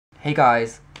Hey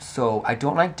guys, so I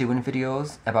don't like doing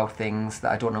videos about things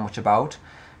that I don't know much about,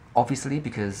 obviously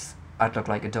because I'd look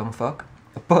like a dumb fuck,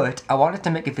 but I wanted to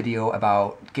make a video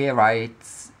about gay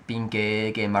rights, being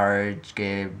gay, gay marriage,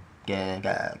 gay,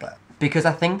 because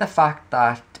I think the fact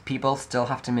that people still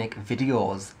have to make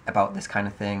videos about this kind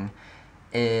of thing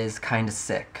is kind of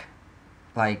sick.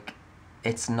 Like,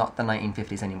 it's not the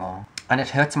 1950s anymore. And it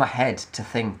hurts my head to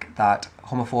think that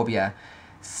homophobia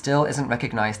still isn't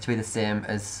recognised to be the same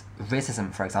as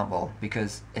racism, for example,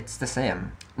 because it's the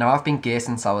same. Now, I've been gay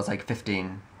since I was like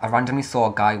 15. I randomly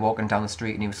saw a guy walking down the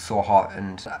street and he was so hot,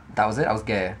 and that was it, I was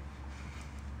gay.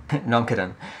 No, I'm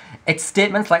kidding. It's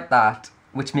statements like that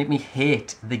which make me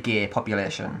hate the gay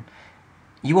population.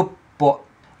 Now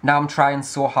I'm trying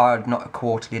so hard not to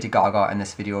quote Lady Gaga in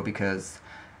this video because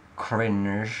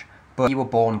cringe, but you were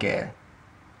born gay.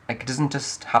 Like, it doesn't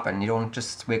just happen. You don't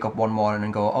just wake up one morning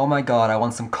and go, oh my god, I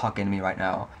want some cock in me right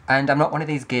now. And I'm not one of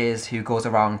these gays who goes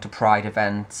around to pride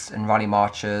events and rally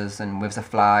marches and waves a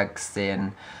flag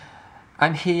saying,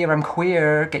 I'm here, I'm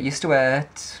queer, get used to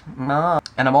it. Nah.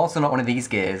 And I'm also not one of these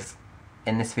gays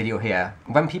in this video here.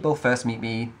 When people first meet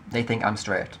me, they think I'm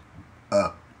straight.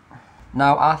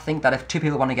 Now, I think that if two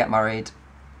people want to get married,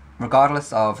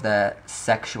 regardless of their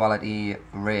sexuality,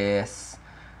 race,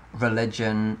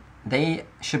 religion, they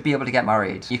should be able to get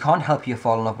married. You can't help who you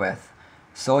fall in love with.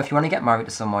 So if you want to get married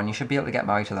to someone, you should be able to get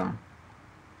married to them.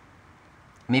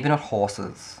 Maybe not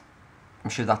horses.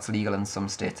 I'm sure that's legal in some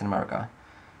states in America.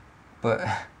 But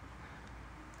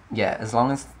yeah, as long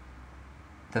as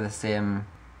they're the same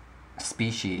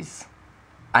species.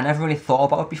 I never really thought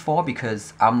about it before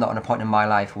because I'm not at a point in my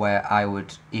life where I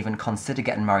would even consider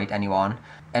getting married to anyone.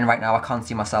 And right now I can't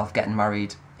see myself getting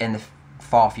married in the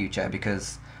far future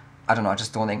because I don't know, I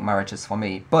just don't think marriage is for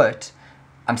me. But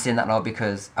I'm saying that now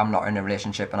because I'm not in a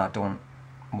relationship and I don't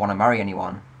want to marry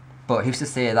anyone. But who's to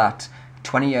say that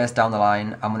 20 years down the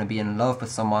line I'm going to be in love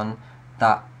with someone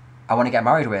that I want to get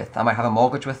married with? I might have a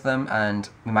mortgage with them and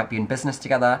we might be in business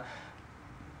together.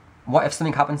 What if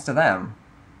something happens to them?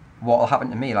 What will happen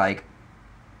to me? Like,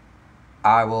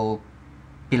 I will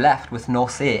be left with no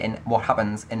say in what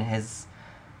happens in his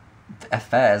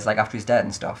affairs, like after he's dead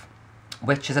and stuff.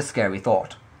 Which is a scary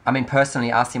thought. I mean,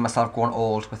 personally, I see myself growing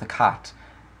old with a cat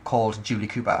called Julie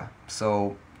Cooper,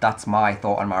 so that's my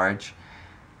thought on marriage.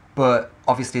 But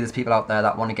obviously there's people out there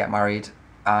that want to get married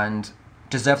and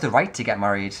deserve the right to get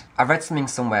married. I read something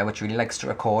somewhere which really likes to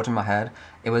record in my head.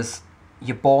 It was,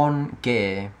 you're born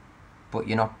gay, but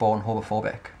you're not born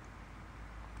homophobic,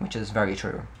 which is very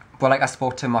true. But like, I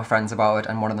spoke to my friends about it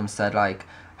and one of them said like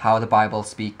how the Bible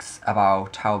speaks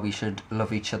about how we should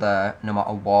love each other no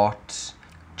matter what,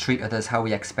 treat others how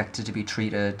we expected to be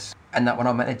treated, and that we're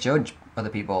not meant to judge other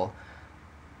people.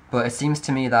 But it seems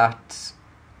to me that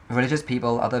religious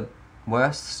people are the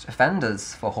worst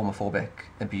offenders for homophobic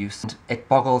abuse. And it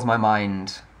boggles my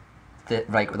mind that,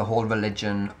 like, with the whole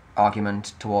religion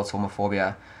argument towards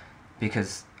homophobia,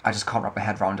 because I just can't wrap my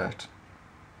head around it.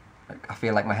 Like, I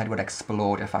feel like my head would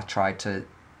explode if I tried to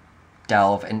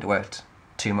delve into it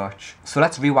too much. So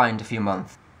let's rewind a few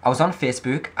months. I was on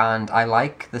Facebook and I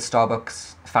like the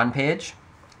Starbucks fan page,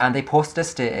 and they posted a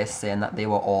status saying that they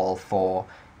were all for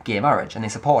gay marriage and they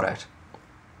support it.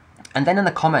 And then in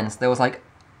the comments there was like,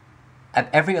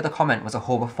 every other comment was a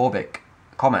homophobic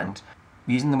comment,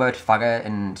 using the word faggot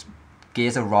and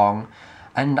gays are wrong.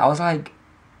 And I was like,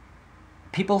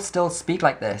 people still speak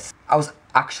like this. I was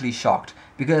actually shocked,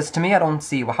 because to me I don't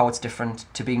see how it's different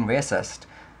to being racist.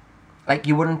 Like,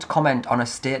 you wouldn't comment on a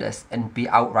status and be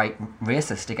outright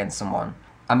racist against someone.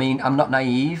 I mean, I'm not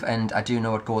naive and I do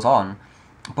know what goes on,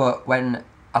 but when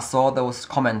I saw those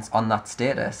comments on that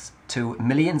status to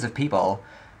millions of people,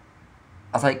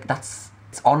 I was like, it's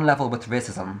on level with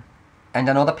racism. And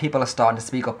I know that people are starting to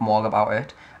speak up more about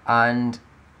it, and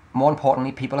more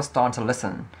importantly, people are starting to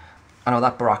listen. I know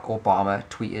that Barack Obama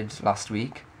tweeted last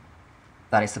week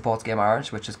that he supports gay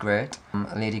marriage, which is great.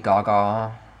 Lady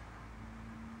Gaga,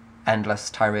 endless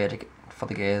tirade for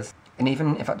the gays. And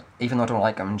even though I don't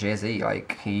like him, Jay-Z,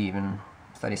 like, he even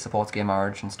said he supports gay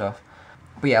marriage and stuff.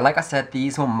 But yeah, like I said,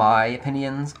 these were my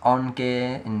opinions on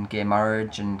gay and gay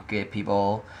marriage and gay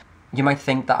people. You might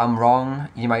think that I'm wrong,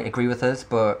 you might agree with us,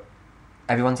 but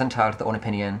everyone's entitled to their own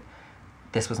opinion.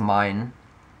 This was mine.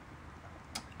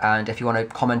 And if you want to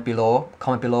comment below,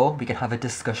 we can have a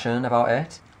discussion about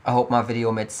it. I hope my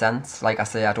video made sense. Like I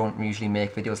say, I don't usually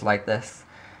make videos like this,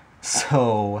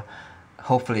 so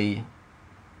hopefully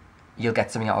you'll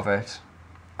get something out of it.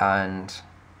 And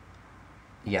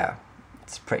yeah,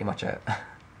 that's pretty much it.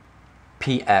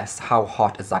 P.S. How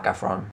hot is Zac Efron?